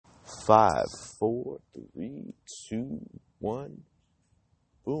5, 4, 3, 2, 1.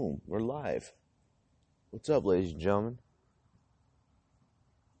 Boom, we're live. What's up, ladies and gentlemen?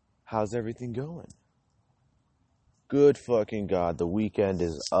 How's everything going? Good fucking God, the weekend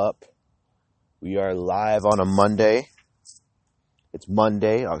is up. We are live on a Monday. It's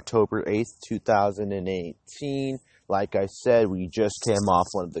Monday, October 8th, 2018. Like I said, we just came off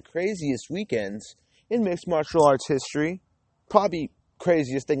one of the craziest weekends in mixed martial arts history. Probably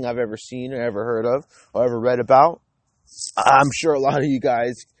craziest thing I've ever seen or ever heard of or ever read about. I'm sure a lot of you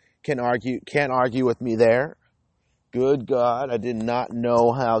guys can't argue with me there. Good God, I did not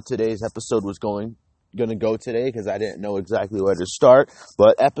know how today's episode was going to go today because I didn't know exactly where to start.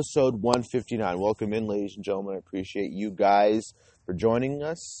 But episode 159, welcome in, ladies and gentlemen. I appreciate you guys for joining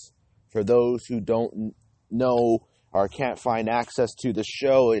us. For those who don't know or can't find access to the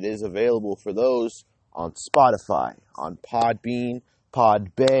show, it is available for those on Spotify, on Podbean,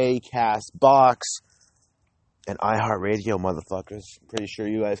 Podbay, CastBox, and iHeartRadio, motherfuckers. I'm pretty sure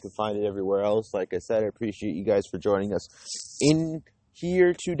you guys can find it everywhere else. Like I said, I appreciate you guys for joining us in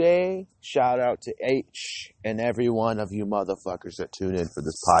here today. Shout out to H and every one of you motherfuckers that tune in for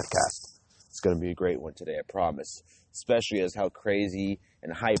this podcast. It's going to be a great one today, I promise. Especially as how crazy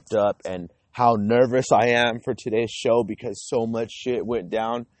and hyped up and how nervous I am for today's show because so much shit went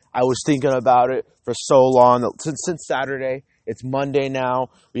down. I was thinking about it for so long, since Saturday. It's Monday now.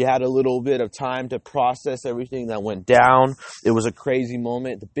 We had a little bit of time to process everything that went down. It was a crazy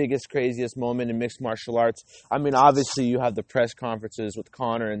moment, the biggest, craziest moment in mixed martial arts. I mean, obviously, you have the press conferences with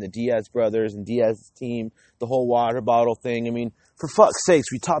Conor and the Diaz brothers and Diaz's team, the whole water bottle thing. I mean, for fuck's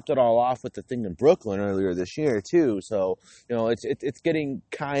sakes, we topped it all off with the thing in Brooklyn earlier this year, too. So, you know, it's getting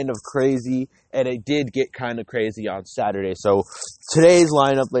kind of crazy, and it did get kind of crazy on Saturday. So today's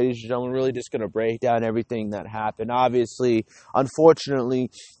lineup, ladies and gentlemen, really just going to break down everything that happened. Obviously, unfortunately,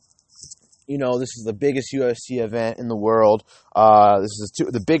 you know, this is the biggest UFC event in the world. This is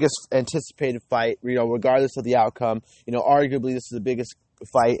the biggest anticipated fight, you know, regardless of the outcome. You know, arguably, this is the biggest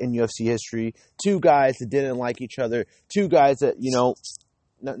fight in UFC history. Two guys that didn't like each other. Two guys that, you know,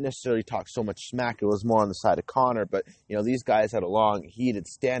 not necessarily talk so much smack. It was more on the side of Conor. But, you know, these guys had a long, heated,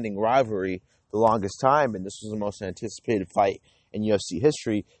 standing rivalry the longest time. And this was the most anticipated fight in UFC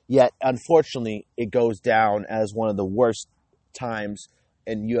history. Yet, unfortunately, it goes down as one of the worst times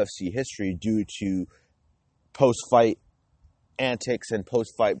in UFC history due to post-fight antics and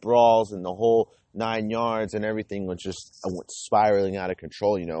post-fight brawls and the whole 9 yards and everything was just went spiraling out of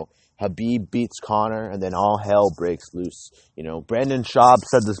control. You know, Khabib beats Conor and then all hell breaks loose. You know, Brendan Schaub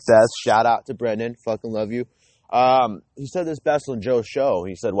said this best. Shout out to Brendan. Fucking love you. He said this best on Joe's show.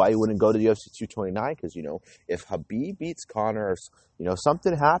 He said why he wouldn't go to the UFC 229 because, you know, if Khabib beats Conor, you know,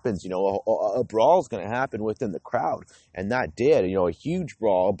 something happens, you know, a brawl is going to happen within the crowd. And that did, you know, a huge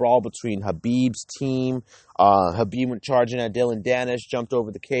brawl, a brawl between Khabib's team. Khabib went charging at Dylan Danish, jumped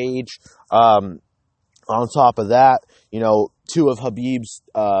over the cage. On top of that, you know, two of Khabib's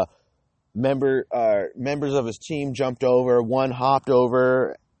members of his team jumped over. One hopped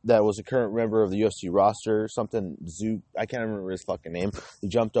over. That was a current member of the UFC roster, something Zook, I can't remember his fucking name. He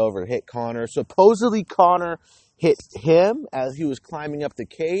jumped over and hit Conor. Supposedly Conor hit him as he was climbing up the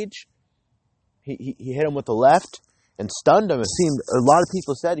cage. He hit him with the left and stunned him. It seemed a lot of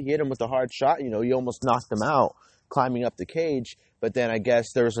people said he hit him with a hard shot. You know, he almost knocked him out climbing up the cage. But then I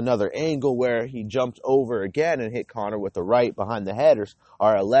guess there was another angle where he jumped over again and hit Conor with a right behind the head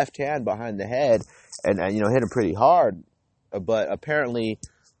or a left hand behind the head and you know, hit him pretty hard. But apparently,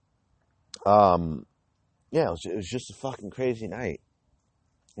 yeah, it was just a fucking crazy night.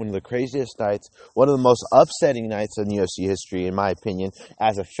 One of the craziest nights, one of the most upsetting nights in UFC history, in my opinion,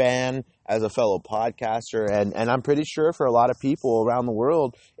 as a fan, as a fellow podcaster, and I'm pretty sure for a lot of people around the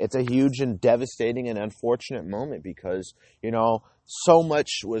world, it's a huge and devastating and unfortunate moment because, you know, so much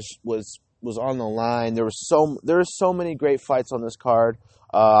was on the line. There were so many great fights on this card.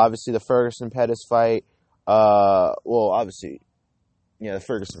 Obviously, the Ferguson-Pettis fight. Well, obviously, yeah, the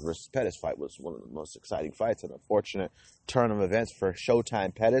Ferguson versus Pettis fight was one of the most exciting fights. An unfortunate turn of events for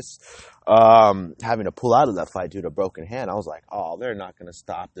Showtime Pettis having to pull out of that fight due to a broken hand. I was like, oh, they're not going to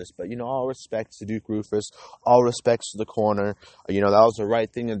stop this. But, you know, all respects to Duke Roufus, all respects to the corner. You know, that was the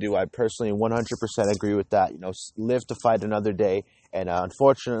right thing to do. I personally 100% agree with that. You know, live to fight another day. And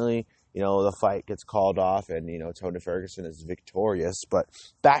unfortunately, you know, the fight gets called off and, you know, Tony Ferguson is victorious. But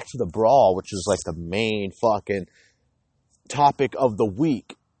back to the brawl, which is like the main fucking topic of the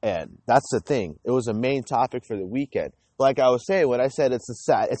week, and that's the thing. It was a main topic for the weekend. Like I was saying, when I said it's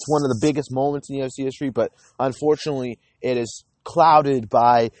one of the biggest moments in UFC history, but unfortunately, it is clouded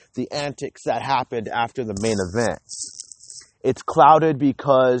by the antics that happened after the main event. It's clouded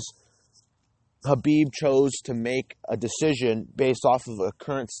because Habib chose to make a decision based off of a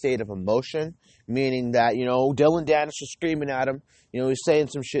current state of emotion, meaning that, Dylan Dennis was screaming at him, he's saying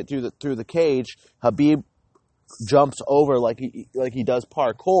some shit through the cage. Habib jumps over like he does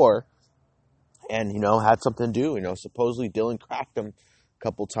parkour, and had something to do. Supposedly Dylan cracked him a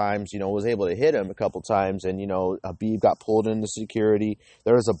couple times. Was able to hit him a couple times, and Habib got pulled into security.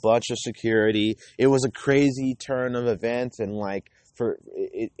 There was a bunch of security. It was a crazy turn of events, and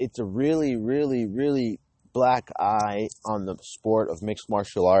it's a really, really, really black eye on the sport of mixed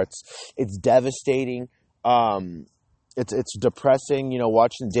martial arts. It's devastating. It's depressing.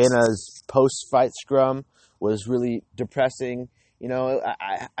 Watching Dana's post-fight scrum was really depressing.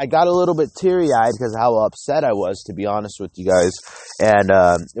 I got a little bit teary-eyed because of how upset I was, to be honest with you guys. And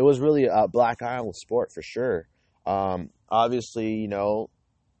it was really a black eye on the sport for sure. Obviously,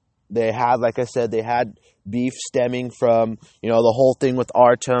 they had, like I said, they had beef stemming from, the whole thing with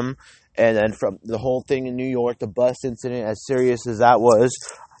Artem, and then from the whole thing in New York, the bus incident, as serious as that was.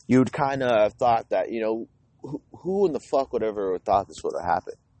 You'd kind of thought that, who in the fuck would ever have thought this would have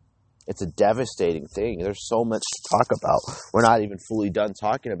happened? It's a devastating thing. There's so much to talk about. We're not even fully done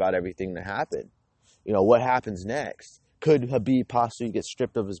talking about everything that happened. What happens next? Could Habib possibly get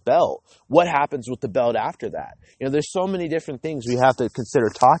stripped of his belt? What happens with the belt after that? There's so many different things we have to consider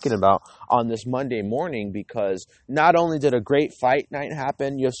talking about on this Monday morning, because not only did a great fight night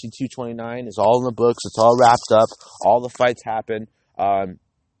happen, UFC 229 is all in the books, it's all wrapped up, all the fights happen,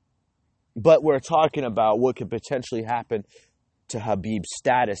 but we're talking about what could potentially happen to Habib's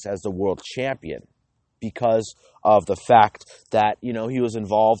status as the world champion, because of the fact that, he was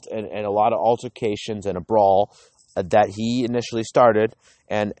involved in a lot of altercations and a brawl that he initially started,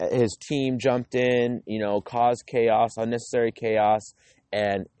 and his team jumped in, caused chaos, unnecessary chaos,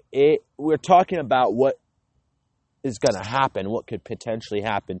 and we're talking about what is going to happen, what could potentially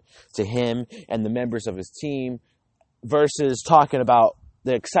happen to him and the members of his team, versus talking about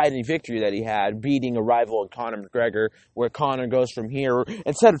the exciting victory that he had, beating a rival in Conor McGregor, where Conor goes from here.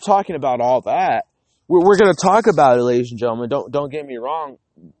 Instead of talking about all that, we're going to talk about it, ladies and gentlemen. Don't get me wrong.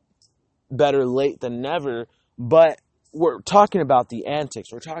 Better late than never. But we're talking about the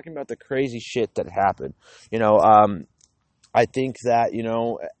antics. We're talking about the crazy shit that happened. I think that,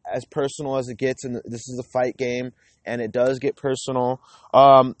 as personal as it gets, and this is a fight game, and it does get personal.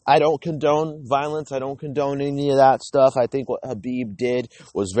 I don't condone violence. I don't condone any of that stuff. I think what Habib did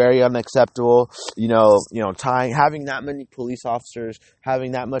was very unacceptable. Having that many police officers,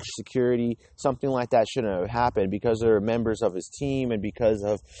 having that much security, something like that shouldn't have happened, because they're members of his team and because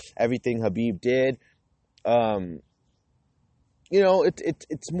of everything Habib did.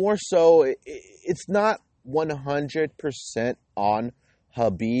 It's more so, it's not 100% on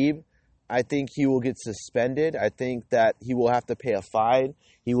Habib. I think he will get suspended. I think that he will have to pay a fine.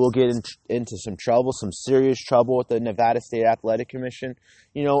 He will get into some trouble, some serious trouble with the Nevada State Athletic Commission.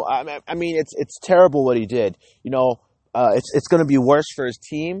 It's terrible what he did. It's going to be worse for his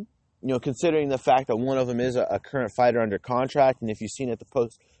team, considering the fact that one of them is a current fighter under contract. And if you've seen at the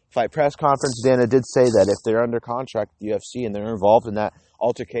post-fight press conference, Dana did say that if they're under contract with the UFC and they're involved in that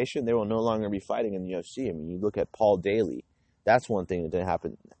altercation, they will no longer be fighting in the UFC. You look at Paul Daly. That's one thing that didn't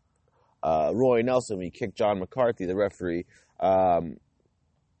happen. Roy Nelson, when he kicked John McCarthy, the referee.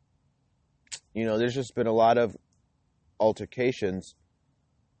 There's just been a lot of altercations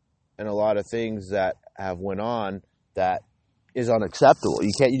and a lot of things that have went on that is unacceptable.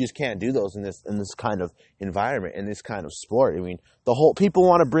 You just can't do those in this kind of environment, in this kind of sport. People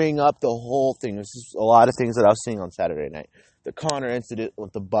want to bring up the whole thing. This is a lot of things that I was seeing on Saturday night. The Conor incident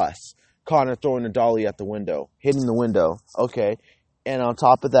with the bus, Conor throwing a dolly at the window, hitting the window. Okay. And on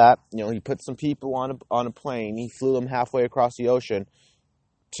top of that, he put some people on a plane. He flew them halfway across the ocean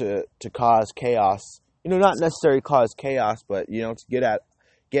to cause chaos. Not necessarily cause chaos, but to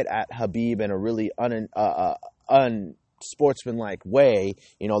get at Habib in a really unsportsmanlike way.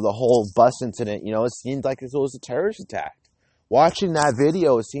 The whole bus incident. It seemed like it was a terrorist attack. Watching that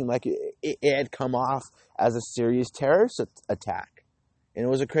video, it seemed like it had come off as a serious terrorist attack, and it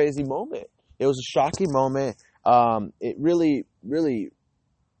was a crazy moment. It was a shocking moment. It really, really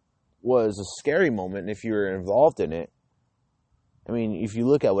was a scary moment if you were involved in it. If you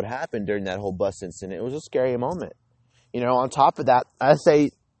look at what happened during that whole bus incident, it was a scary moment. On top of that, I say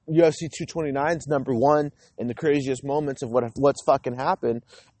UFC 229 is number one in the craziest moments of what's fucking happened.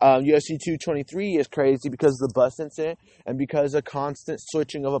 UFC 223 is crazy because of the bus incident and because of constant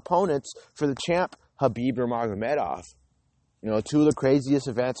switching of opponents for the champ, Habib Nurmagomedov. Two of the craziest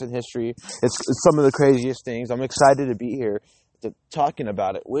events in history. It's some of the craziest things. I'm excited to be here talking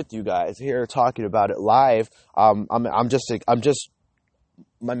about it with you guys, here talking about it live. I'm just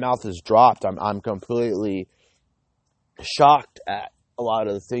my mouth is dropped. I'm completely shocked at a lot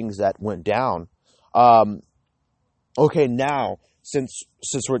of the things that went down. Okay, now since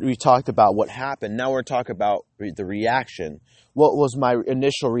we talked about what happened, now we're talking about the reaction. What was my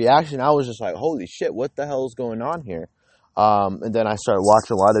initial reaction? I was just like, holy shit, what the hell is going on here? And then I started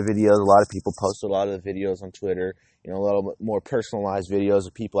watching a lot of videos. A lot of people posted a lot of the videos on Twitter. A little bit more personalized videos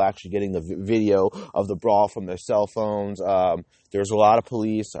of people actually getting the video of the brawl from their cell phones. There's a lot of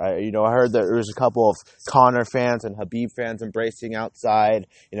police. I heard that there was a couple of Conor fans and Khabib fans embracing outside,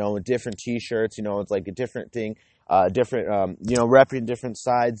 with different T-shirts. It's like a different thing. Repping different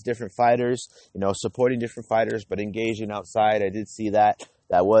sides, different fighters, supporting different fighters, but engaging outside. I did see that.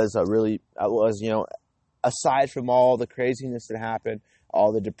 That was aside from all the craziness that happened,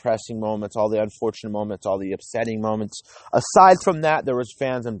 all the depressing moments, all the unfortunate moments, all the upsetting moments, aside from that, there was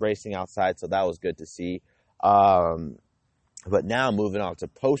fans embracing outside, so that was good to see. But now moving on to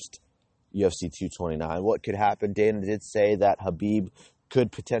post UFC 229, what could happen? Dana did say that Khabib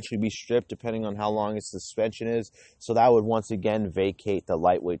could potentially be stripped depending on how long his suspension is, so that would once again vacate the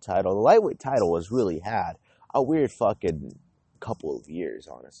lightweight title. The lightweight title has really had a weird fucking couple of years,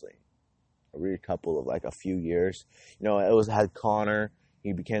 honestly. A weird couple of a few years. It had Conor.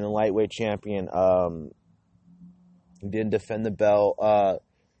 He became the lightweight champion. He didn't defend the belt.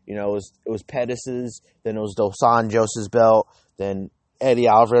 It was Pettis's. Then it was Dos Anjos' belt. Then Eddie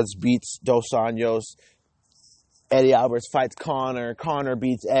Alvarez beats Dos Anjos. Eddie Alvarez fights Conor. Conor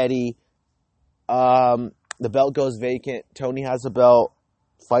beats Eddie. The belt goes vacant. Tony has the belt.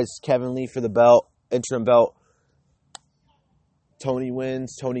 Fights Kevin Lee for the belt, interim belt. Tony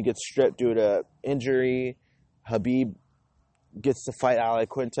wins. Tony gets stripped due to injury. Khabib gets to fight Al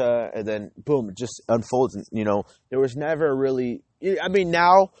Iaquinta, and then boom, it just unfolds. And, there was never really.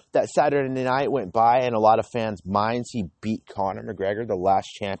 Now that Saturday night went by, and a lot of fans' minds, he beat Conor McGregor, the last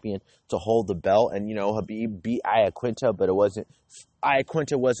champion to hold the belt, and Khabib beat Iaquinta, but it wasn't.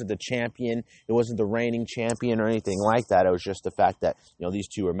 Iaquinta wasn't the champion. It wasn't the reigning champion or anything like that. It was just the fact that these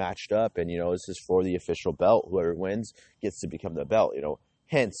two were matched up, and this is for the official belt. Whoever wins gets to become the belt.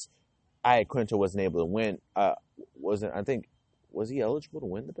 Hence, Iaquinta wasn't able to win. Was he eligible to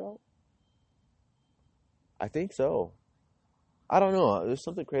win the belt? I think so. I don't know. There's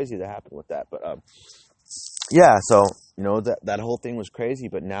something crazy that happened with that, but yeah. So that whole thing was crazy.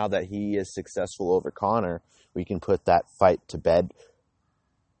 But now that he is successful over Conor, we can put that fight to bed,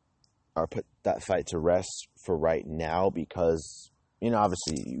 or put that fight to rest for right now, because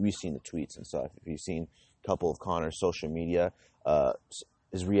obviously we've seen the tweets and stuff. If you've seen a couple of Conor's social media,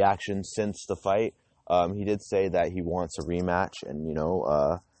 his reaction since the fight, he did say that he wants a rematch, and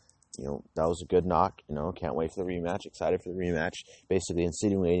that was a good knock. Can't wait for the rematch. Excited for the rematch. Basically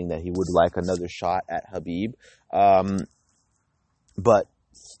insinuating that he would like another shot at Khabib. But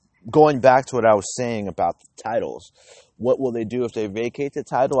going back to what I was saying about the titles, what will they do if they vacate the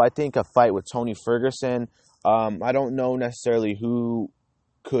title? I think a fight with Tony Ferguson. I don't know necessarily who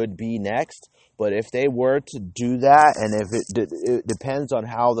could be next, but if they were to do that, and if it depends on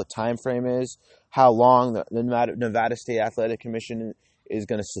how the time frame is, how long the Nevada State Athletic Commission is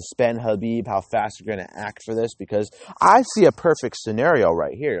going to suspend Khabib, how fast they're going to act for this, because I see a perfect scenario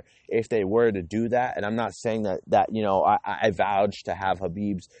right here if they were to do that. And I'm not saying that I vouch to have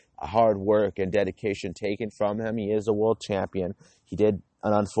Khabib's hard work and dedication taken from him. He is a world champion. He did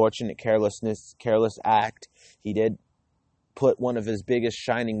an unfortunate careless act. He did put one of his biggest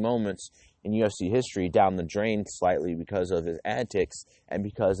shining moments in UFC history down the drain slightly because of his antics and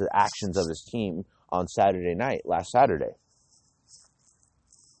because of the actions of his team on last Saturday.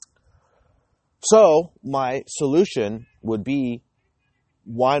 So my solution would be,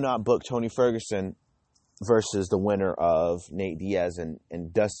 why not book Tony Ferguson versus the winner of Nate Diaz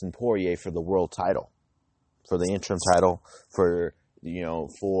and Dustin Poirier for the world title, for the interim title, for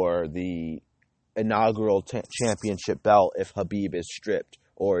the inaugural championship belt if Khabib is stripped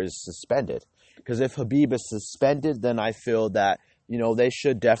or is suspended. Because if Khabib is suspended, then I feel that they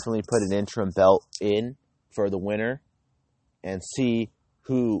should definitely put an interim belt in for the winner and see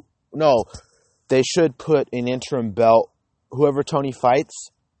who. No. They should put an interim belt, whoever Tony fights,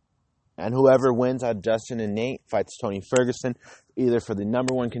 and whoever wins out of Dustin and Nate fights Tony Ferguson, either for the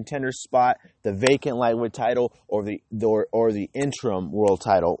number one contender spot, the vacant lightweight title, or the interim world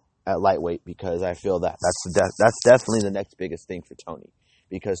title at lightweight, because I feel that that's definitely the next biggest thing for Tony.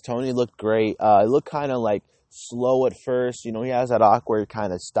 Because Tony looked great. He looked kind of like slow at first. He has that awkward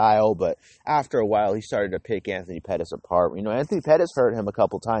kind of style, but after a while he started to pick Anthony Pettis apart. Anthony Pettis hurt him a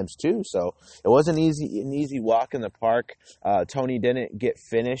couple times too, so it wasn't an easy walk in the park. Tony didn't get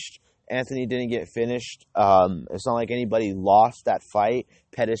finished, Anthony didn't get finished. It's not like anybody lost that fight.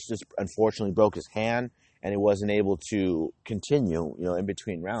 Pettis just unfortunately broke his hand, and he wasn't able to continue, in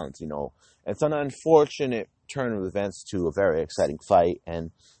between rounds, It's an unfortunate turn of events to a very exciting fight.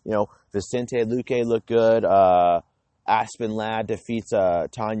 And, Vicente Luque looked good. Aspen Ladd defeats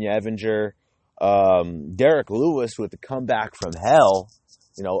Tanya Evinger. Derek Lewis with the comeback from hell.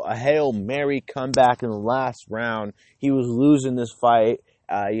 A Hail Mary comeback in the last round. He was losing this fight.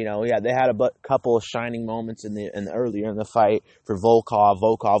 They had a couple of shining moments earlier in the fight for Volkov.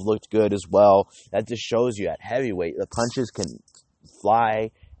 Volkov looked good as well. That just shows you at heavyweight, the punches can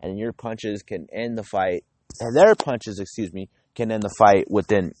fly, and your punches can end the fight. And their punches, can end the fight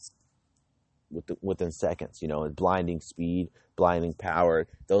within seconds. Blinding speed, blinding power.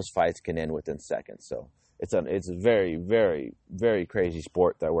 Those fights can end within seconds. So it's a very, very, very crazy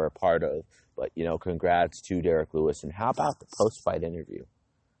sport that we're a part of. But, congrats to Derek Lewis. And how about the post-fight interview?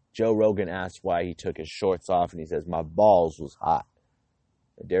 Joe Rogan asked why he took his shorts off, and he says, my balls was hot.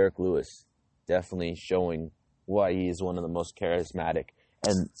 Derek Lewis definitely showing why he is one of the most charismatic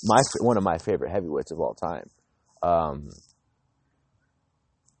and one of my favorite heavyweights of all time.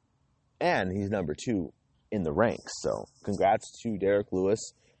 And he's number 2 in the ranks. So congrats to Derek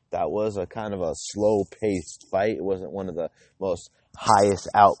Lewis. That was a kind of a slow-paced fight. It wasn't one of the most highest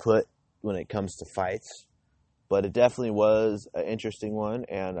output when it comes to fights. But it definitely was an interesting one.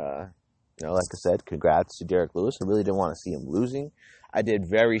 And, like I said, congrats to Derek Lewis. I really didn't want to see him losing. I did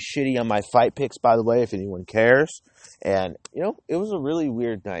very shitty on my fight picks, by the way, if anyone cares. And, it was a really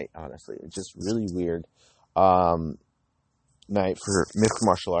weird night, honestly. It was just really weird night for mixed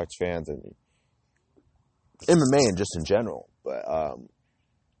martial arts fans and MMA and just in general. But,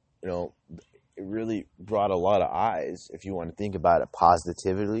 it really brought a lot of eyes, if you want to think about it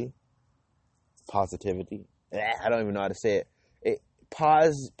positivity. I don't even know how to say it.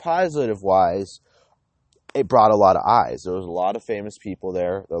 Positive-wise, it brought a lot of eyes. There was a lot of famous people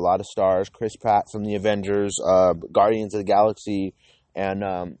there. There were a lot of stars. Chris Pratt from the Avengers, Guardians of the Galaxy, and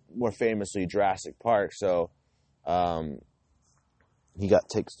more famously, Jurassic Park. So he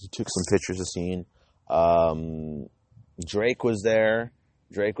took some pictures of scene. Drake was there.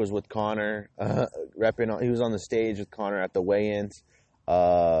 Drake was with Conor, he was on the stage with Conor at the weigh-ins.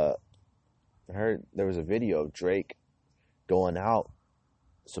 I heard there was a video of Drake going out,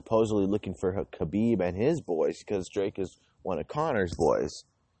 supposedly looking for Khabib and his boys, because Drake is one of Conor's boys.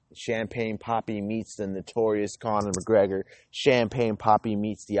 Champagne Poppy meets the notorious Conor McGregor. Champagne Poppy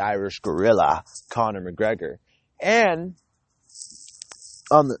meets the Irish gorilla, Conor McGregor. And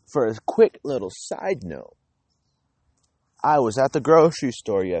for a quick little side note, I was at the grocery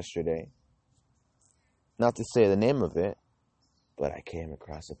store yesterday. Not to say the name of it, but I came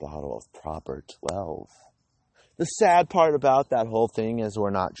across a bottle of Proper 12. The sad part about that whole thing is we're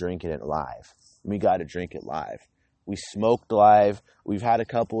not drinking it live. We got to drink it live. We smoked live. We've had a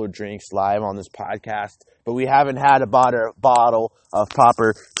couple of drinks live on this podcast, but we haven't had a bottle of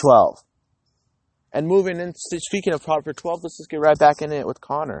Proper 12. And moving in, speaking of Proper 12, let's just get right back in it with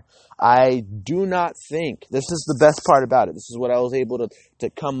Conor. I do not think, this is the best part about it, this is what I was able to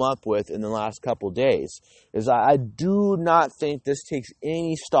come up with in the last couple days, is I do not think this takes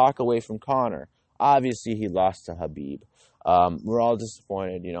any stock away from Conor. Obviously, he lost to Khabib. We're all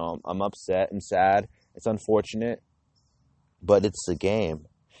disappointed, I'm upset and sad. It's unfortunate, but it's the game.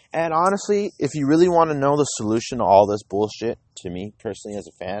 And honestly, if you really want to know the solution to all this bullshit, to me, personally, as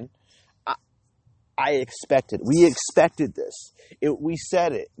a fan, we expected this. We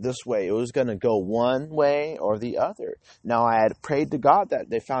said it this way. It was going to go one way or the other. Now, I had prayed to God that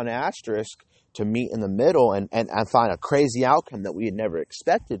they found an asterisk to meet in the middle and find a crazy outcome that we had never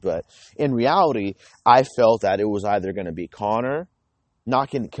expected. But in reality, I felt that it was either going to be Conor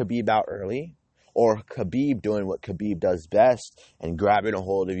knocking Khabib out early, or Khabib doing what Khabib does best and grabbing a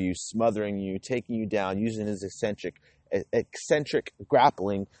hold of you, smothering you, taking you down, using his eccentric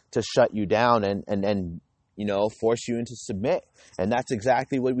grappling to shut you down and force you into submit. And that's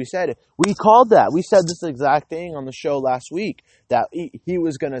exactly what we said. We called that. We said this exact thing on the show last week, that he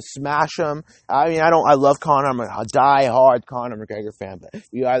was going to smash him. I mean, I love Conor. I'm a die-hard Conor McGregor fan, but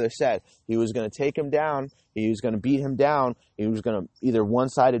we either said he was going to take him down, he was going to beat him down, he was going to either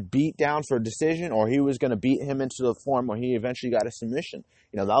one-sided beat down for a decision, or he was going to beat him into the form where he eventually got a submission.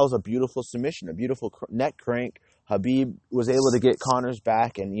 That was a beautiful submission, a beautiful neck crank. Habib was able to get Conor's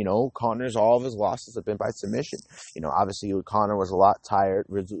back, and, Conor's, all of his losses have been by submission. Obviously Conor was a lot tired,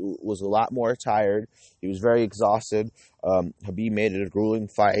 was a lot more tired. He was very exhausted. Habib made it a grueling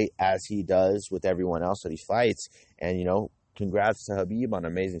fight, as he does with everyone else that he fights. And, congrats to Habib on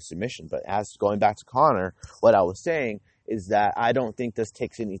an amazing submission. But as going back to Conor, what I was saying is that I don't think this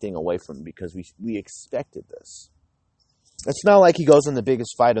takes anything away from him because we expected this. It's not like he goes in the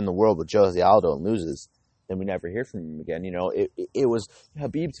biggest fight in the world with Jose Aldo and loses, then we never hear from him again. It was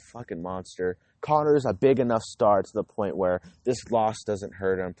Khabib's a fucking monster. Conor's a big enough star to the point where this loss doesn't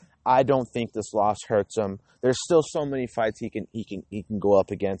hurt him. I don't think this loss hurts him. There's still so many fights he can go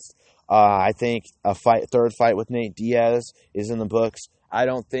up against. I think third fight with Nate Diaz is in the books. I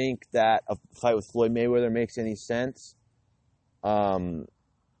don't think that a fight with Floyd Mayweather makes any sense.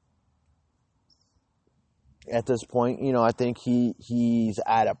 At this point, I think he's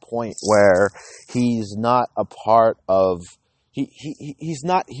at a point where he's not a part of he's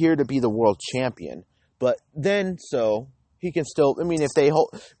not here to be the world champion. But then he can still, if they hold,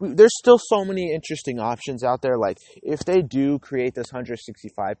 there's still so many interesting options out there. Like if they do create this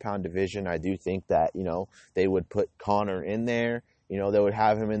 165-pound division, I do think that, they would put Conor in there. They would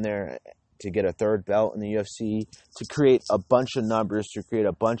have him in there to get a third belt in the UFC, to create a bunch of numbers, to create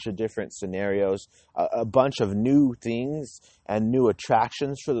a bunch of different scenarios, a bunch of new things and new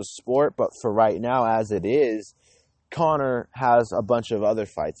attractions for the sport. But for right now, as it is, Conor has a bunch of other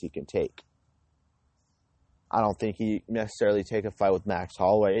fights he can take. I don't think he necessarily take a fight with Max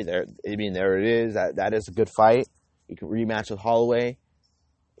Holloway. There it is. That is a good fight. You can rematch with Holloway,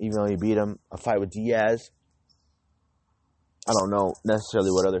 even though he beat him. A fight with Diaz. I don't know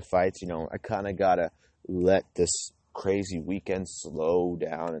necessarily what other fights, I kind of got to let this crazy weekend slow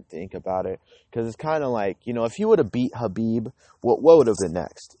down and think about it. Because it's kind of like, if he would have beat Khabib, what would have been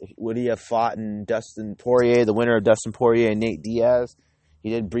next? Would he have fought in Dustin Poirier, the winner of Dustin Poirier and Nate Diaz? He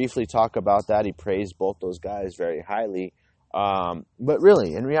did briefly talk about that. He praised both those guys very highly. But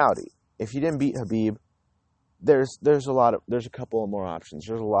really, in reality, if you didn't beat Khabib, there's a couple of more options.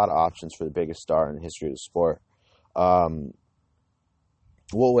 There's a lot of options for the biggest star in the history of the sport.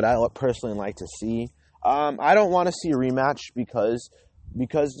 What would I personally like to see? I don't want to see a rematch because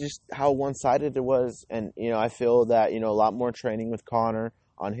just how one-sided it was. And, I feel that, a lot more training with Conor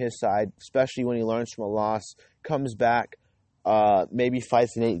on his side, especially when he learns from a loss, comes back, maybe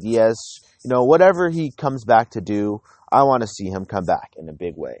fights Nate Diaz. Whatever he comes back to do, I want to see him come back in a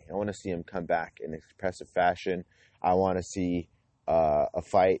big way. I want to see him come back in expressive fashion. I want to see a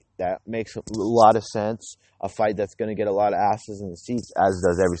fight that makes a lot of sense, a fight that's going to get a lot of asses in the seats, as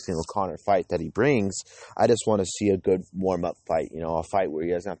does every single Conor fight that he brings. I just want to see a good warm-up fight, a fight where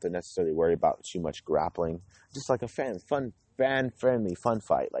he doesn't have to necessarily worry about too much grappling, just like a fan-friendly, fun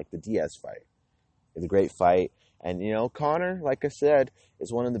fight, like the Diaz fight. It's a great fight, and, Conor, like I said,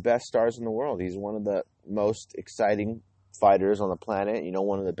 is one of the best stars in the world. He's one of the most exciting fighters on the planet,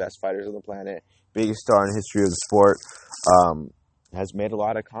 one of the best fighters on the planet, biggest star in the history of the sport. Has made a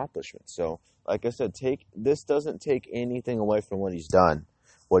lot of accomplishments. So, like I said, this doesn't take anything away from what he's done,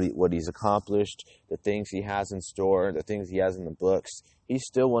 what he's accomplished, the things he has in store, the things he has in the books. He's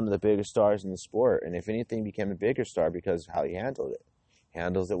still one of the biggest stars in the sport, and if anything, became a bigger star because of how he handled it.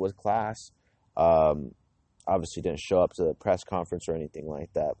 Handles it with class. Obviously, didn't show up to the press conference or anything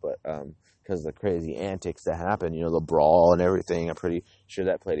like that, but because of the crazy antics that happened, the brawl and everything, I'm pretty sure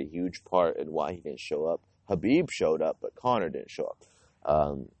that played a huge part in why he didn't show up. Khabib showed up, but Conor didn't show up.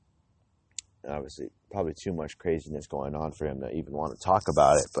 Obviously, probably too much craziness going on for him to even want to talk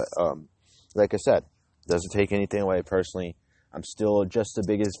about it. But like I said, doesn't take anything away personally. I'm still just the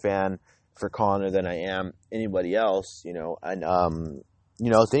biggest fan for Conor than I am anybody else, And,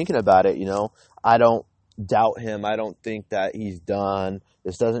 thinking about it, I don't doubt him. I don't think that he's done.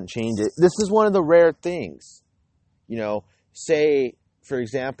 This doesn't change it. This is one of the rare things, say, for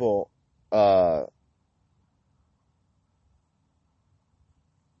example,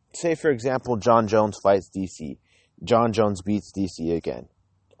 John Jones fights DC. John Jones beats DC again.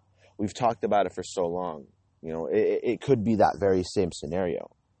 We've talked about it for so long. It could be that very same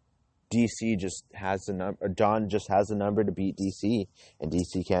scenario. DC just has the number, or John just has the number to beat DC, and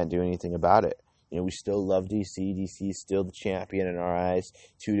DC can't do anything about it. We still love DC. DC is still the champion in our eyes.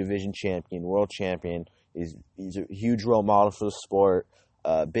 2-division champion, world champion. He's a huge role model for the sport.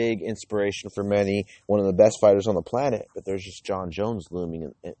 Big inspiration for many, one of the best fighters on the planet, but there's just John Jones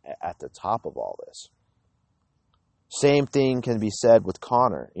looming at the top of all this. Same thing can be said with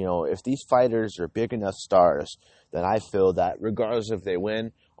Conor. If these fighters are big enough stars, then I feel that regardless if they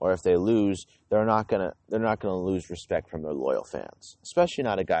win or if they lose, they're not gonna lose respect from their loyal fans, especially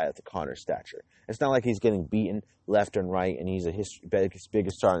not a guy at the Conor stature. It's not like he's getting beaten left and right, and he's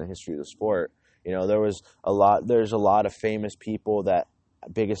biggest star in the history of the sport. There's a lot of famous people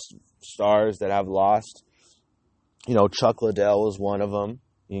biggest stars that have lost. Chuck Liddell was one of them.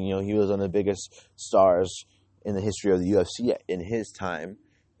 He was one of the biggest stars in the history of the UFC in his time.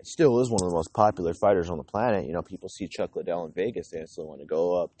 still is one of the most popular fighters on the planet. You know, people see Chuck Liddell in Vegas, they still want to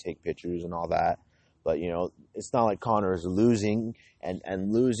go up, take pictures and all that. But, you know, it's not like Conor is losing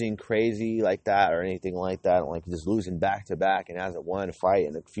and losing crazy like that or anything like that. Like just losing back to back and hasn't won a fight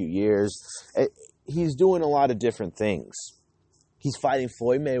in a few years. He's doing a lot of different things. He's fighting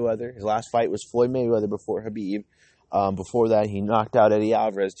Floyd Mayweather. His last fight was Floyd Mayweather before Khabib. Before that, he knocked out Eddie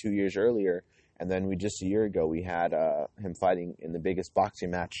Alvarez 2 years earlier. And then just a year ago, we had him fighting in the biggest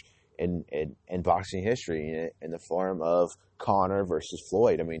boxing match in boxing history in the form of Conor versus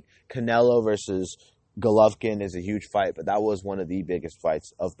Floyd. I mean, Canelo versus Golovkin is a huge fight, but that was one of the biggest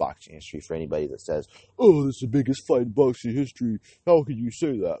fights of boxing history for anybody that says, oh, this is the biggest fight in boxing history. How could you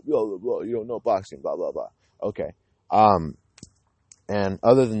say that? Blah, blah, blah. You don't know boxing, blah, blah, blah. Okay. And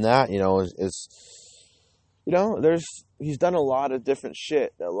other than that, you know, you know, he's done a lot of different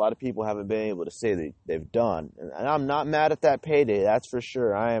shit that a lot of people haven't been able to say they've done. And I'm not mad at that payday, that's for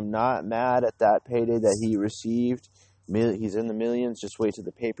sure. I am not mad at that payday that he received. He's in the millions. Just wait till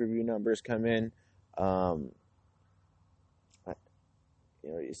the pay-per-view numbers come in. You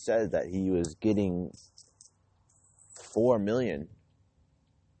know, he said that he was getting $4 million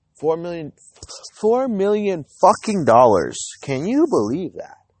fucking dollars. Can you believe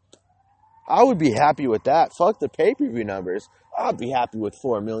that? I would be happy with that. Fuck the pay-per-view numbers. I'd be happy with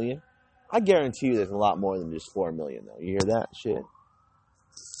 $4 million. I guarantee you there's a lot more than just $4 million, though. You hear that shit?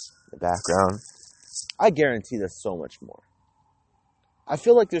 The background. I guarantee there's so much more. I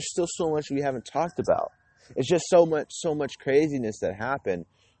feel like there's still so much we haven't talked about. It's just so much craziness that happened.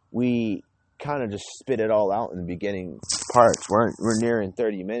 We kind of just spit it all out in the beginning parts. We're nearing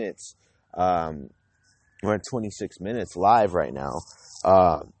 30 minutes. We're at 26 minutes live right now.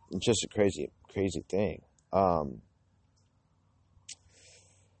 It's just a crazy thing.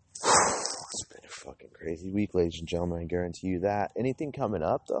 It's been a fucking crazy week, ladies and gentlemen. I guarantee you that. Anything coming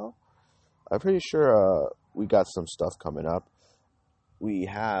up, though? I'm pretty sure we got some stuff coming up. We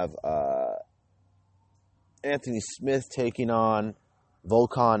have Anthony Smith taking on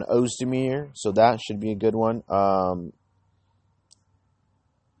Volkan Ozdemir, so that should be a good one.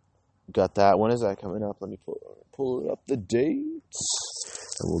 Got that. When is that coming up? Let me pull it up, the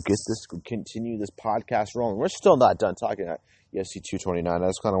dates, and we'll continue this podcast rolling. We're still not done talking about UFC 229. I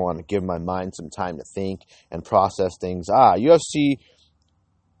just kind of want to give my mind some time to think and process things. UFC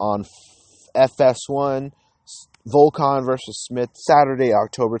on FS1, Volkan versus Smith, Saturday,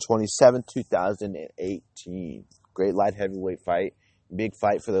 October 27th, 2018. Great light heavyweight fight. Big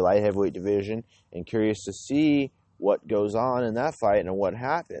fight for the light heavyweight division. And curious to see what goes on in that fight and what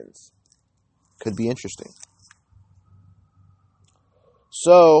happens. Could be interesting.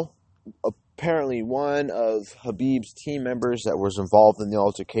 So, apparently one of Khabib's team members that was involved in the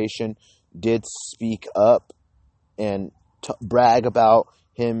altercation did speak up and brag about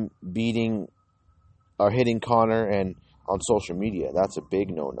him beating or hitting Conor and on social media. That's a big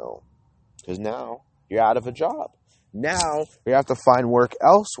no-no. Because now you're out of a job. Now you have to find work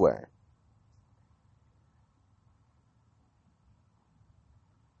elsewhere.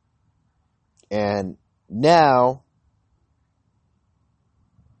 And now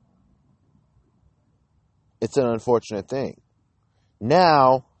it's an unfortunate thing.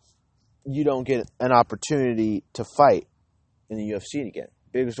 Now you don't get an opportunity to fight in the UFC again.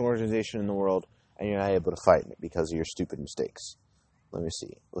 Biggest organization in the world, and you're not able to fight because of your stupid mistakes. Let me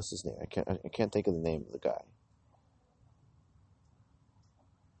see. What's his name? I can't think of the name of the guy.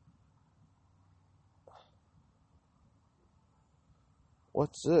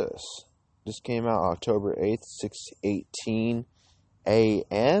 What's this? This came out October 8th, 6:18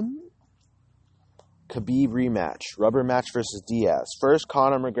 a.m. Khabib rematch. Rubber match versus Diaz. First,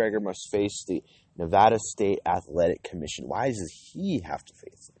 Conor McGregor must face the Nevada State Athletic Commission. Why does he have to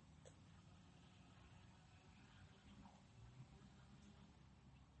face it?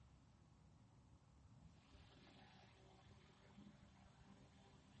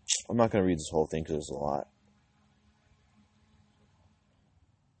 I'm not going to read this whole thing because there's a lot.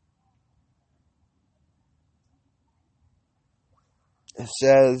 It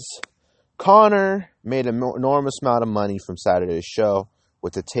says, Conor made an enormous amount of money from Saturday's show,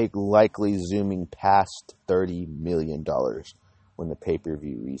 with the take likely zooming past $30 million when the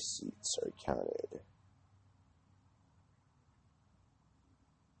pay-per-view receipts are counted.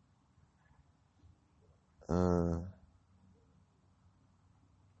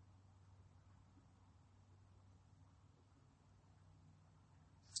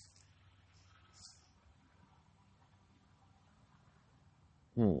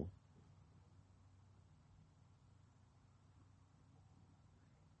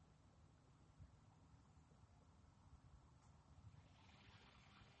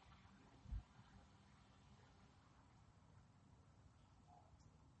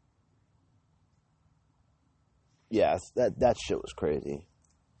 Yeah, that shit was crazy.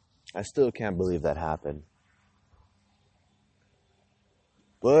 I still can't believe that happened.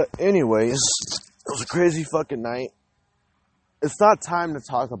 But anyways, it was a crazy fucking night. It's not time to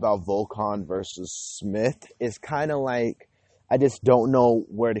talk about Volkan versus Smith. It's kind of like I just don't know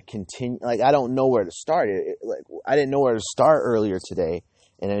where to continue. Like, I don't know where to start. I didn't know where to start earlier today,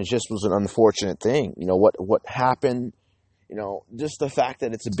 and it just was an unfortunate thing. You know what happened. You know, just the fact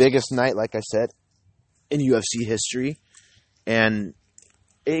that it's the biggest night, like I said, in UFC history, and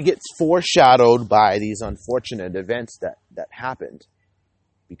it gets foreshadowed by these unfortunate events that happened,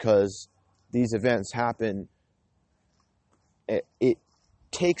 because these events happen. It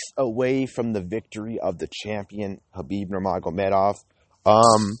takes away from the victory of the champion, Khabib Nurmagomedov.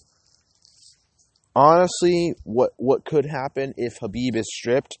 Honestly, what could happen if Khabib is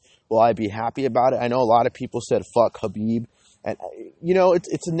stripped? Will I be happy about it? I know a lot of people said fuck Khabib, and you know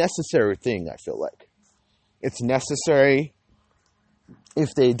it's a necessary thing. I feel like it's necessary.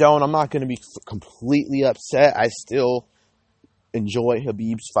 If they don't, I'm not going to be completely upset. I still enjoy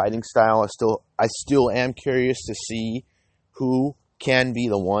Khabib's fighting style. I still am curious to see who can be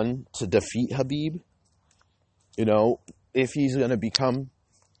the one to defeat Khabib. You know, if he's going to become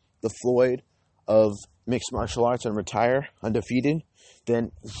the Floyd of mixed martial arts and retire undefeated,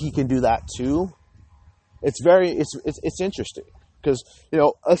 then he can do that too. It's interesting because, you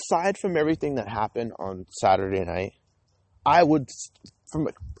know, aside from everything that happened on Saturday night, I would, from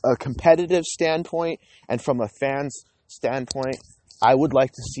a competitive standpoint and from a fan's standpoint, I would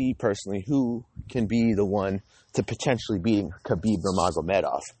like to see personally who can be the one to potentially beat Khabib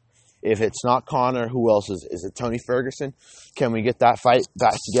Nurmagomedov. If it's not Conor, who else is it? Tony Ferguson? Can we get that fight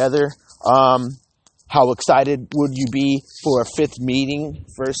back together? How excited would you be for a fifth meeting?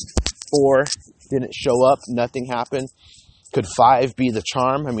 First four didn't show up. Nothing happened. Could five be the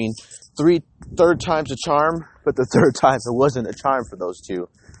charm? I mean, third time's a charm, but the third time it wasn't a charm for those two.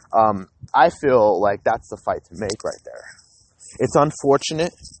 I feel like that's the fight to make right there. It's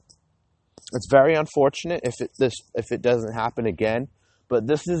unfortunate. It's very unfortunate if it doesn't happen again. But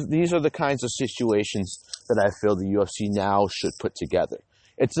these are the kinds of situations that I feel the UFC now should put together.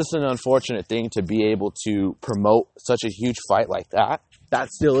 It's just an unfortunate thing to be able to promote such a huge fight like that. That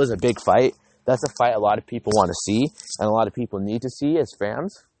still is a big fight. That's a fight a lot of people want to see and a lot of people need to see as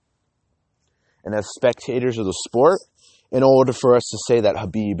fans and as spectators of the sport, in order for us to say that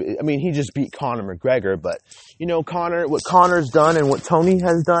Khabib, I mean, he just beat Conor McGregor, but, you know, what Conor's done and what Tony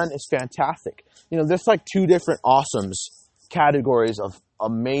has done is fantastic. You know, there's like two different awesomes categories of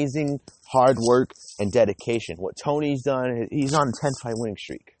amazing hard work and dedication. What Tony's done, he's on a 10-fight winning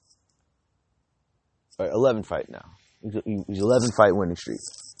streak. Or 11 fight now. He's 11 fight winning streak.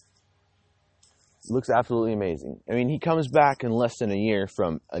 Looks absolutely amazing. I mean, he comes back in less than a year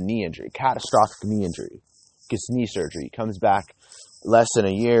from a knee injury, catastrophic knee injury. Gets knee surgery, comes back less than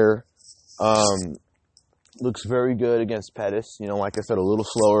a year, looks very good against Pettis. You know, like I said, a little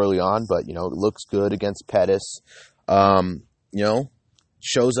slow early on, but, you know, looks good against Pettis. You know,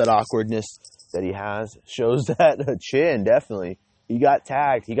 shows that awkwardness that he has, shows that chin, definitely. He got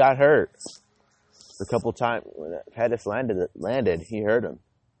tagged, he got hurt. A couple times when Pettis landed, he hurt him.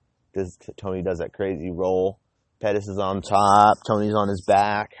 Tony does that crazy roll. Pettis is on top, Tony's on his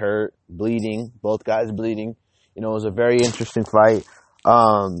back, hurt, bleeding, both guys bleeding. You know, it was a very interesting fight.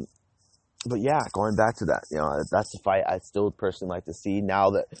 But yeah, going back to that, you know, that's a fight I still personally like to see. Now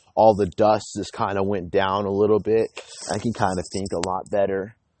that all the dust just kind of went down a little bit, I can kind of think a lot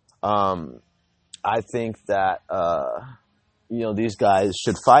better. I think that, you know, these guys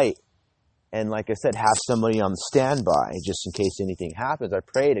should fight. And like I said, have somebody on standby just in case anything happens. I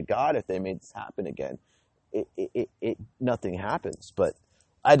pray to God if they made this happen again, nothing happens. But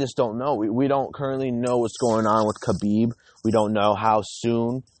I just don't know. We don't currently know what's going on with Khabib. We don't know how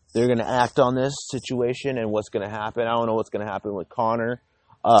soon they're going to act on this situation and what's going to happen. I don't know what's going to happen with Conor.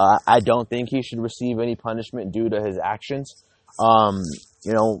 I don't think he should receive any punishment due to his actions.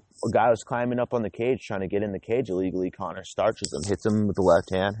 You know, a guy was climbing up on the cage, trying to get in the cage illegally. Conor starches him, hits him with the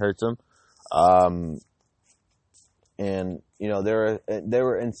left hand, hurts him. And you know, they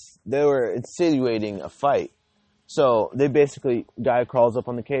were insinuating a fight. So they basically, guy crawls up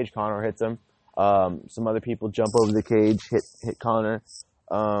on the cage, Conor hits him. Some other people jump over the cage, hit Conor.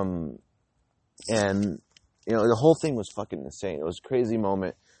 And you know, the whole thing was fucking insane. It was a crazy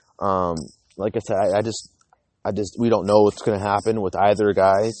moment. Like I said, I just we don't know what's going to happen with either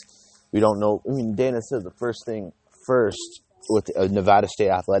guys. We don't know. I mean, Dana said the first with the Nevada State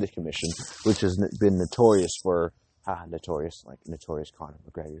Athletic Commission, which has been notorious Conor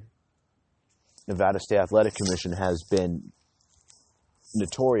McGregor. Nevada State Athletic Commission has been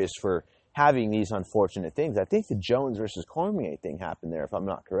notorious for having these unfortunate things. I think the Jones versus Cormier thing happened there, if I'm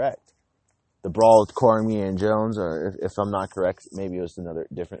not correct. The brawl with Cormier and Jones, or if I'm not correct, maybe it was another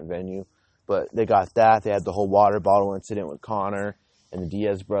different venue. But they got that. They had the whole water bottle incident with Conor and the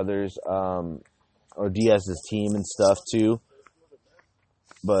Diaz brothers, or Diaz's team and stuff too.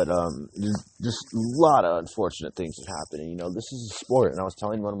 But just a lot of unfortunate things have happened. And, this is a sport. And I was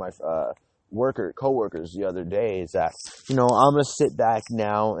telling one of my co-workers the other day is that, I'm going to sit back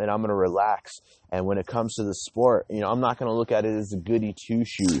now and I'm going to relax. And when it comes to the sport, I'm not going to look at it as a goody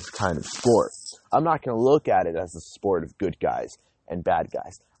two-shoes kind of sport. I'm not going to look at it as a sport of good guys and bad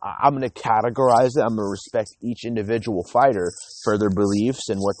guys. I'm going to categorize it. I'm going to respect each individual fighter for their beliefs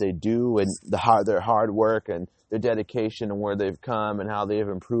and what they do and their hard work and their dedication and where they've come and how they've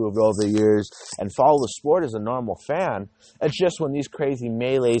improved over the years, and follow the sport as a normal fan. It's just when these crazy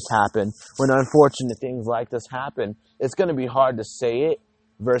melees happen, when unfortunate things like this happen, it's going to be hard to say it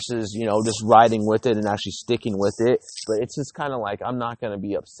versus, just riding with it and actually sticking with it. But it's just kind of like, I'm not going to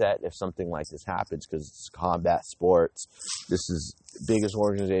be upset if something like this happens because it's combat sports. This is the biggest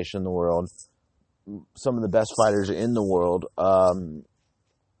organization in the world. Some of the best fighters in the world. And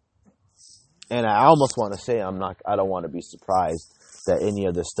I almost want to say I don't want to be surprised that any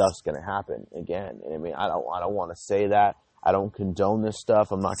of this stuff's going to happen again. I mean, I don't want to say that. I don't condone this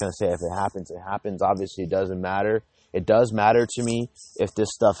stuff. I'm not going to say if it happens, it happens. Obviously, it doesn't matter. It does matter to me if this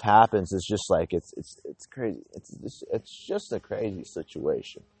stuff happens. It's just like, it's crazy. It's just a crazy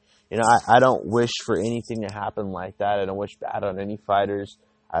situation. I don't wish for anything to happen like that. I don't wish bad on any fighters.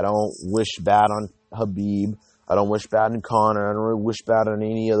 I don't wish bad on Khabib. I don't wish bad on Conor. I don't really wish bad on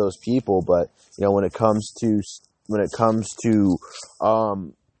any of those people. But when it comes to the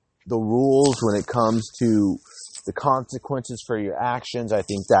rules, when it comes to the consequences for your actions, I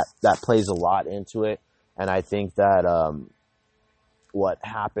think that plays a lot into it. And I think that what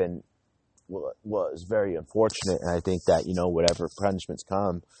happened was very unfortunate. And I think that whatever punishments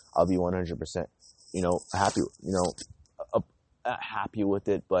come, I'll be 100% happy happy with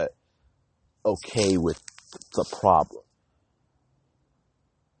it, but okay with the problem.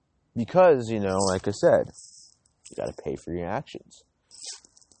 Because, like I said, you got to pay for your actions.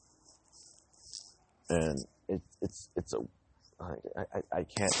 And I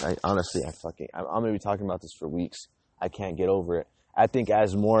can't, honestly, I'm going to be talking about this for weeks. I can't get over it. I think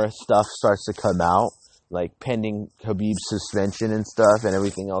as more stuff starts to come out, like pending Khabib's suspension and stuff and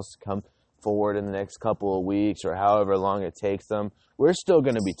everything else to come forward in the next couple of weeks or however long it takes them, we're still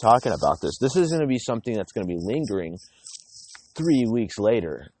going to be talking about this. This is going to be something that's going to be lingering 3 weeks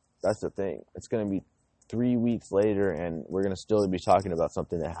later. That's the thing. It's going to be 3 weeks later, and we're going to still be talking about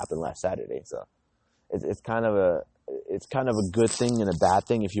something that happened last Saturday. So it's kind of a good thing and a bad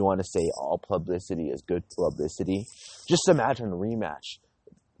thing if you want to say all publicity is good publicity. Just imagine a rematch.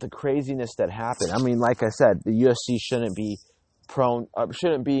 The craziness that happened. I mean, like I said, the UFC shouldn't be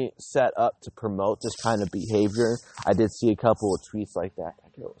set up to promote this kind of behavior. I did see a couple of tweets like that.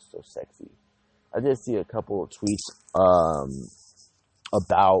 That girl was so sexy. I did see a couple of tweets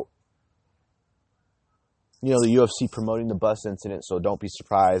about the UFC promoting the bus incident. So don't be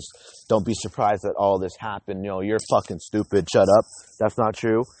surprised. Don't be surprised that all this happened. You're fucking stupid. Shut up. That's not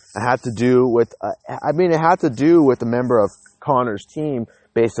true. It had to do with a member of Conor's team,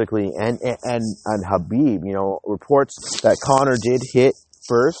 basically, and Khabib. Reports that Conor did hit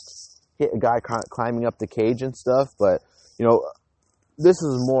a guy climbing up the cage and stuff, but this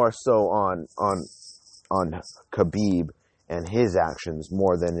is more so on Khabib and his actions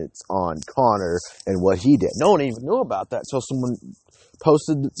more than it's on Conor and what he did. No one even knew about that until someone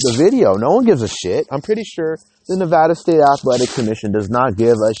posted the video. No one gives a shit. I'm pretty sure the Nevada State Athletic Commission does not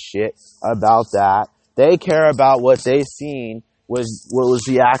give a shit about that. They care about what they seen was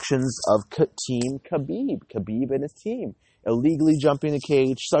the actions of Team Khabib. Khabib and his team. Illegally jumping the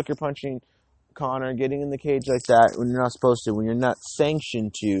cage, sucker punching Conor, getting in the cage like that when you're not supposed to, when you're not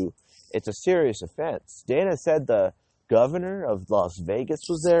sanctioned to. It's a serious offense. Dana said the governor of Las Vegas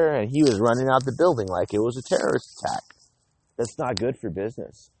was there and he was running out the building like it was a terrorist attack. That's not good for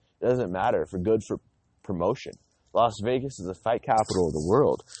business. It doesn't matter for good for promotion. Las Vegas is the fight capital of the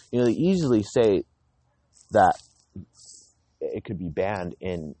world. They easily say that it could be banned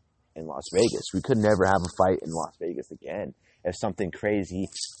in Las Vegas. We could never have a fight in Las Vegas again if something crazy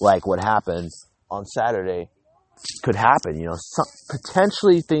like what happened on Saturday could happen.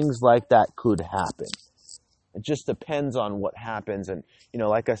 Potentially things like that could happen. It just depends on what happens. And,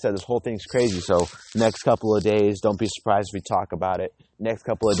 like I said, this whole thing's crazy. So next couple of days, don't be surprised if we talk about it. Next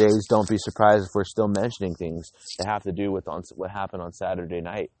couple of days, don't be surprised if we're still mentioning things that have to do with what happened on Saturday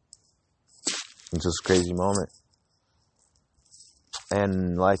night. It's just a crazy moment.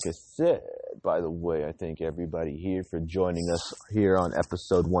 And like I said, by the way, I thank everybody here for joining us here on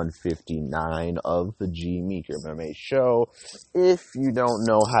episode 159 of the G Meeker MMA Show. If you don't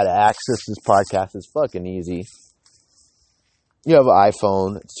know how to access this podcast, it's fucking easy. You have an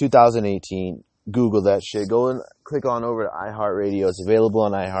iPhone, it's 2018, Google that shit, go and click on over to iHeartRadio. It's available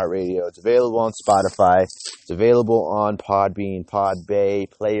on iHeartRadio, it's available on Spotify, it's available on Podbean, Podbay,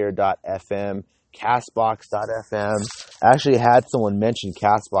 Player.fm, Castbox.fm. I actually had someone mention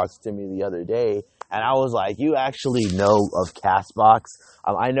Castbox to me the other day, and I was like, you actually know of Castbox?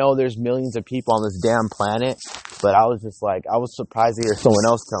 I know there's millions of people on this damn planet, but I was just like, I was surprised to hear someone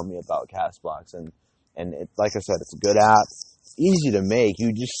else tell me about Castbox, and it, like I said, it's a good app. Easy to make.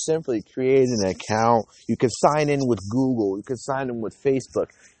 You just simply create an account. You can sign in with Google. You can sign in with Facebook.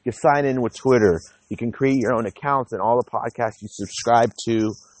 You can sign in with Twitter. You can create your own accounts, and all the podcasts you subscribe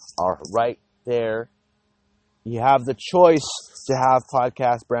to are right there. You have the choice to have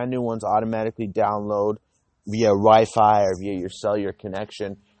podcasts, brand new ones, automatically download via Wi-Fi or via your cellular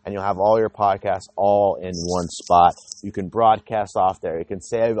connection, and you'll have all your podcasts all in one spot. You can broadcast off there. You can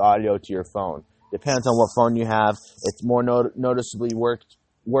save audio to your phone. Depends on what phone you have. It's more noticeably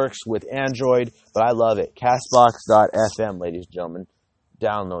works with Android, but I love it. Castbox.fm, ladies and gentlemen.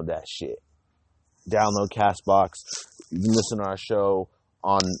 Download that shit. Download Castbox. You can listen to our show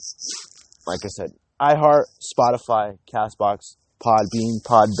on, like I said, iHeart, Spotify, Castbox, Podbean,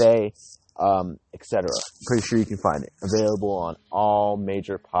 Podbay, etc. Pretty sure you can find it. Available on all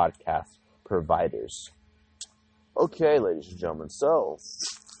major podcast providers. Okay, ladies and gentlemen, so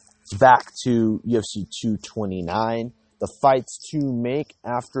back to UFC 229. The fights to make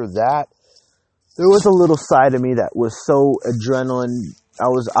after that. There was a little side of me that was so adrenaline. I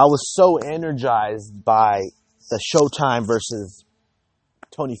was so energized by the Showtime versus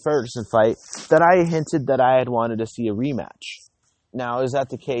Tony Ferguson fight that I hinted that I had wanted to see a rematch. Now, is that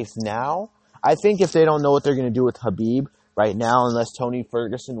the case now? I think if they don't know what they're going to do with Khabib right now, unless Tony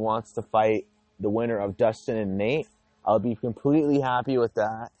Ferguson wants to fight the winner of Dustin and Nate, I'll be completely happy with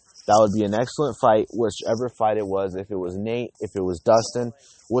that. That would be an excellent fight, whichever fight it was. If it was Nate, if it was Dustin,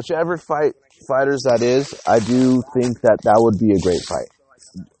 whichever fighters that is, I do think that would be a great fight.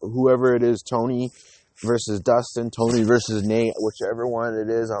 Whoever it is, Tony versus Dustin, Tony versus Nate, whichever one it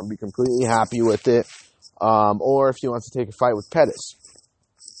is, I'll be completely happy with it. Or if he wants to take a fight with Pettis.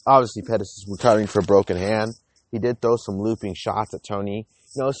 Obviously, Pettis is recovering for a broken hand. He did throw some looping shots at Tony.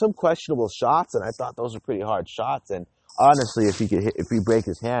 Some questionable shots, and I thought those were pretty hard shots. And honestly, if he break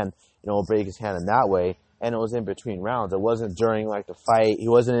his hand, we'll break his hand in that way. And it was in between rounds. It wasn't during the fight. He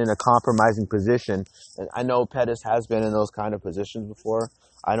wasn't in a compromising position. And I know Pettis has been in those kind of positions before.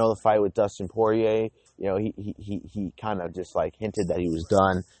 I know the fight with Dustin Poirier, he kind of just hinted that he was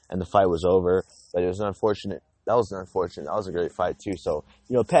done and the fight was over. But it was unfortunate. That was unfortunate. That was a great fight too. So,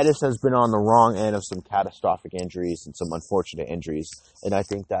 Pettis has been on the wrong end of some catastrophic injuries and some unfortunate injuries. And I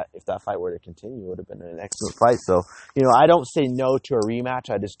think that if that fight were to continue, it would have been an excellent fight. So, I don't say no to a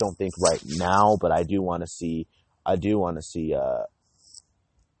rematch. I just don't think right now, but I do want to see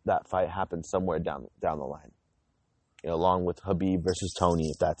that fight happen somewhere down the line. Along with Khabib versus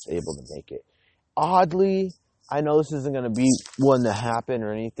Tony, if that's able to make it. Oddly, I know this isn't going to be one to happen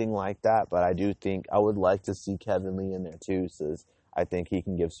or anything like that, but I do think I would like to see Kevin Lee in there too, since I think he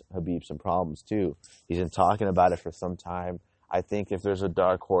can give Khabib some problems too. He's been talking about it for some time. I think if there's a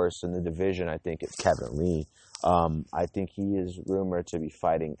dark horse in the division, I think it's Kevin Lee. I think he is rumored to be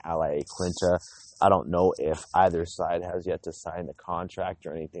fighting Al Iaquinta. I don't know if either side has yet to sign the contract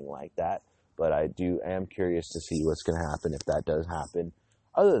or anything like that, but I am curious to see what's going to happen if that does happen.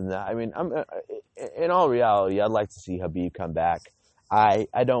 Other than that, in all reality, I'd like to see Khabib come back. I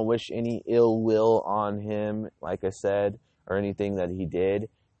don't wish any ill will on him, like I said, or anything that he did.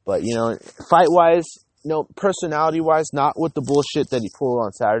 But, fight-wise, personality-wise, not with the bullshit that he pulled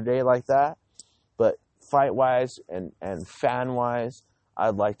on Saturday like that. But fight-wise and fan-wise,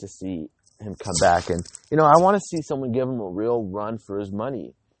 I'd like to see him come back. And, I want to see someone give him a real run for his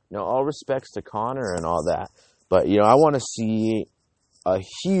money. All respects to Conor and all that. But, I want to see a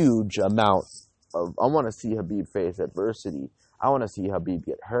huge amount of, I want to see Khabib face adversity. I want to see Khabib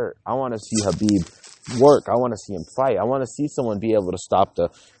get hurt. I want to see Khabib work. I want to see him fight. I want to see someone be able to stop the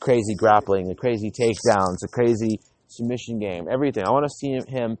crazy grappling, the crazy takedowns, the crazy submission game, everything. I want to see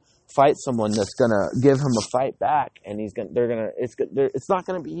him fight someone that's going to give him a fight back, and it's not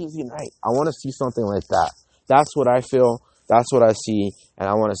going to be easy night. I want to see something like that. That's what I feel. That's what I see, and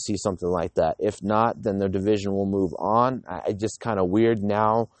I want to see something like that. If not, then the division will move on. I just kind of weird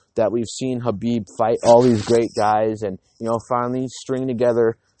now that we've seen Khabib fight all these great guys and, finally string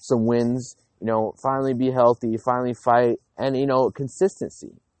together some wins finally be healthy, finally fight, and,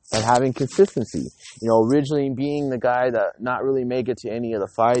 consistency. And having consistency. Originally being the guy that not really make it to any of the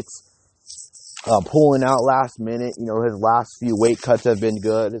fights, pulling out last minute. His last few weight cuts have been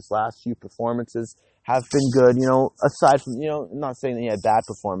good. His last few performances have been good. Aside from, I'm not saying that he had bad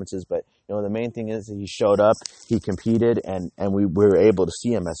performances, but, the main thing is that he showed up, he competed, and we were able to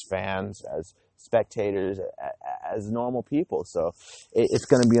see him as fans, as spectators, as normal people. So it's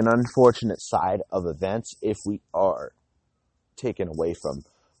going to be an unfortunate side of events if we are taken away from,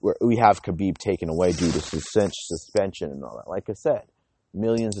 where we have Khabib taken away due to suspension and all that. Like I said,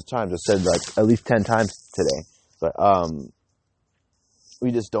 millions of times. I said like at least 10 times today. But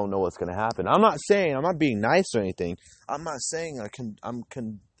we just don't know what's going to happen. I'm not being nice or anything. I'm not saying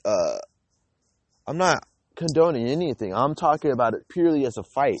I'm not condoning anything. I'm talking about it purely as a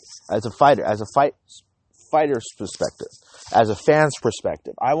fighter's perspective, as a fan's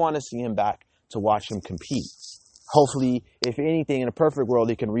perspective. I want to see him back to watch him compete. Hopefully, if anything, in a perfect world,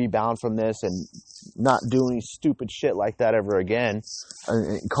 he can rebound from this and not do any stupid shit like that ever again.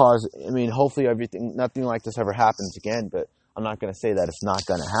 Hopefully nothing like this ever happens again, but I'm not going to say that it's not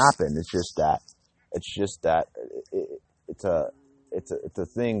going to happen. It's just that it's a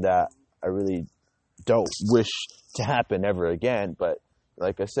thing that I really don't wish to happen ever again. But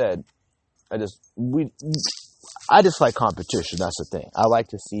like I said, I just like competition. That's the thing. I like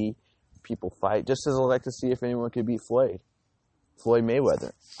to see people fight, just as I like to see if anyone could beat Floyd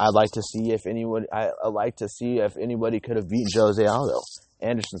Mayweather. I'd like to see if anyone. I like to see if anybody could have beaten Jose Aldo,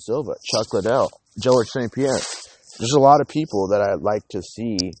 Anderson Silva, Chuck Liddell, George St. Pierre. There's a lot of people that I'd like to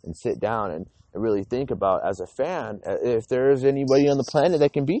see and sit down and really think about as a fan. If there is anybody on the planet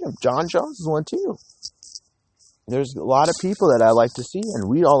that can beat him, John Jones is one too. There's a lot of people that I like to see, and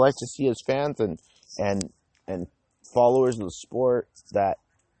we all like to see as fans and followers of the sport, that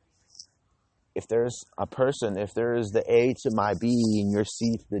if there's the A to my B and your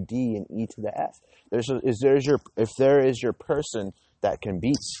C to the D and E to the F, if there is your person that can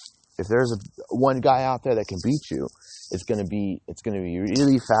beat, if there's one guy out there that can beat you, it's going to be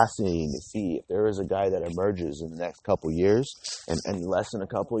really fascinating to see if there is a guy that emerges in the next couple years and less than a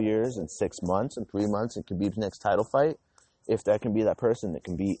couple years and 6 months and 3 months and Khabib's next title fight, if that can be that person that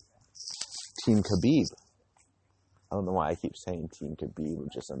can beat Team Khabib. I don't know why I keep saying Team Khabib.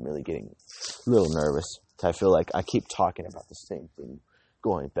 I'm really getting a little nervous. I feel like I keep talking about the same thing,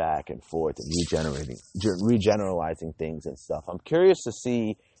 going back and forth and regeneralizing things and stuff. I'm curious to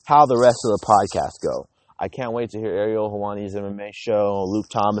see how the rest of the podcast go. I can't wait to hear Ariel Helwani's MMA show, Luke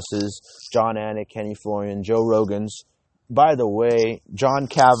Thomas's, John Anik, Kenny Florian, Joe Rogan's. By the way, John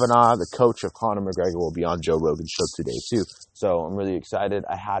Kavanaugh, the coach of Conor McGregor, will be on Joe Rogan's show today too. So I'm really excited.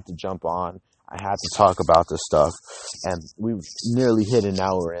 I had to jump on. I had to talk about this stuff, and we've nearly hit an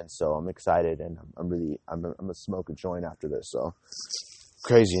hour in, so I'm excited, and I'm gonna smoke a joint after this. So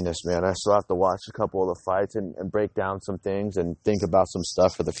craziness, man. I still have to watch a couple of the fights and break down some things and think about some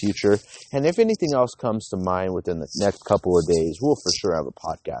stuff for the future. And if anything else comes to mind within the next couple of days, we'll for sure have a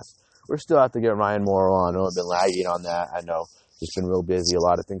podcast. We're still have to get Ryan Morrow on. I know I've been lagging on that. I know just been real busy. A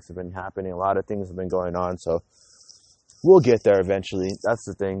lot of things have been happening. A lot of things have been going on. So we'll get there eventually. That's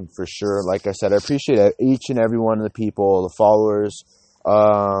the thing for sure. Like I said, I appreciate each and every one of the people, the followers.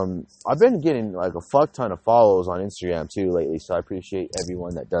 I've been getting like a fuck ton of follows on Instagram too lately, so I appreciate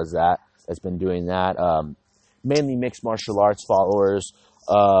everyone that does that, that's been doing that. Mainly mixed martial arts followers,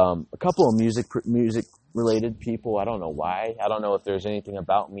 a couple of music related people. I don't know why. I don't know if there's anything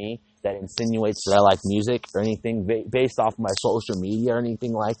about me that insinuates that I like music or anything based off of my social media or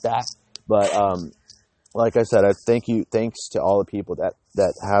anything like that. But like I said, thanks to all the people that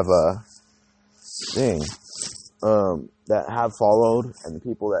have that have followed and the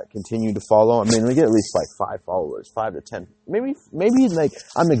people that continue to follow. I mean, we get at least like 5 followers, 5 to 10, maybe like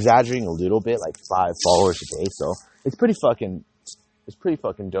I'm exaggerating a little bit, like 5 followers a day. So it's pretty fucking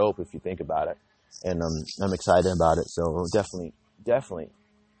dope if you think about it. And I'm excited about it. So definitely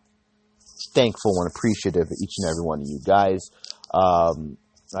thankful and appreciative of each and every one of you guys.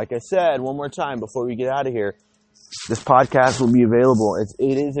 Like I said, one more time before we get out of here, this podcast will be available.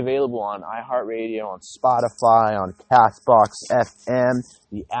 It is available on iHeartRadio, on Spotify, on Castbox FM,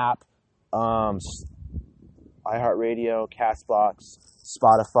 the app, iHeartRadio, Castbox,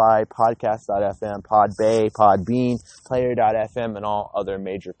 Spotify, Podcast.fm, Podbay, Podbean, Player.fm, and all other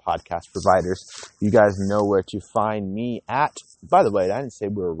major podcast providers. You guys know where to find me at. By the way, I didn't say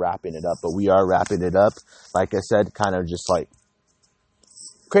we were wrapping it up, but we are wrapping it up. Like I said, kind of just like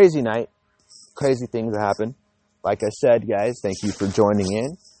crazy night. Crazy things happen. Like I said, guys, thank you for joining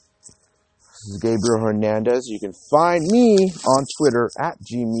in. This is Gabriel Hernandez. You can find me on Twitter at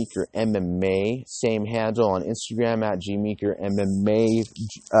GMeekerMMA. Same handle on Instagram at GMeekerMMA,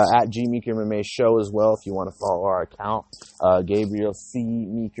 at GMeekerMMA Show as well if you want to follow our account. Gabriel C.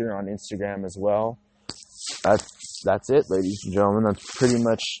 Meeker on Instagram as well. That's it, ladies and gentlemen. That's pretty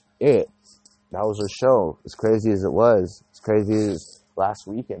much it. That was our show. As crazy as it was, as crazy as last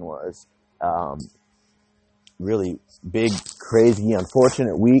weekend was. Really big, crazy,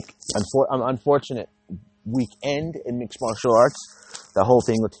 unfortunate unfortunate weekend in mixed martial arts. The whole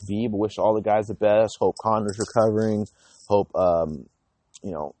thing with Khabib. Wish all the guys the best. Hope Connor's recovering. Hope,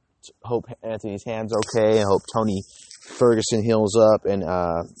 hope Anthony's hand's okay. And hope Tony Ferguson heals up and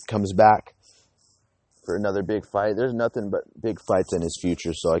comes back for another big fight. There's nothing but big fights in his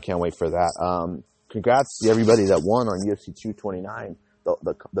future, so I can't wait for that. Congrats to everybody that won on UFC 229.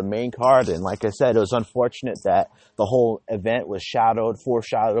 The main card, and like I said, it was unfortunate that the whole event was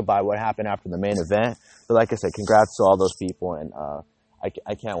foreshadowed by what happened after the main event. But like I said, congrats to all those people, and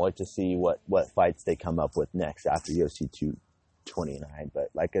I can't wait to see what fights they come up with next after UFC 229. But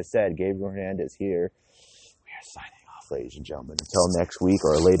like I said, Gabriel Hernandez here. We are signing off, ladies and gentlemen. Until next week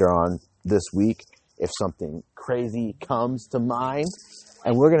or later on this week, if something crazy comes to mind,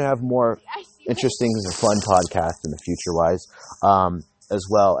 and we're gonna have more interesting and fun podcasts in the future-wise. As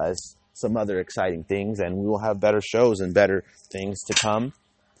well as some other exciting things, and we will have better shows and better things to come.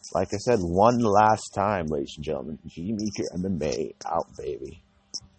 Like I said, one last time, ladies and gentlemen, G Meeker MMA out, baby.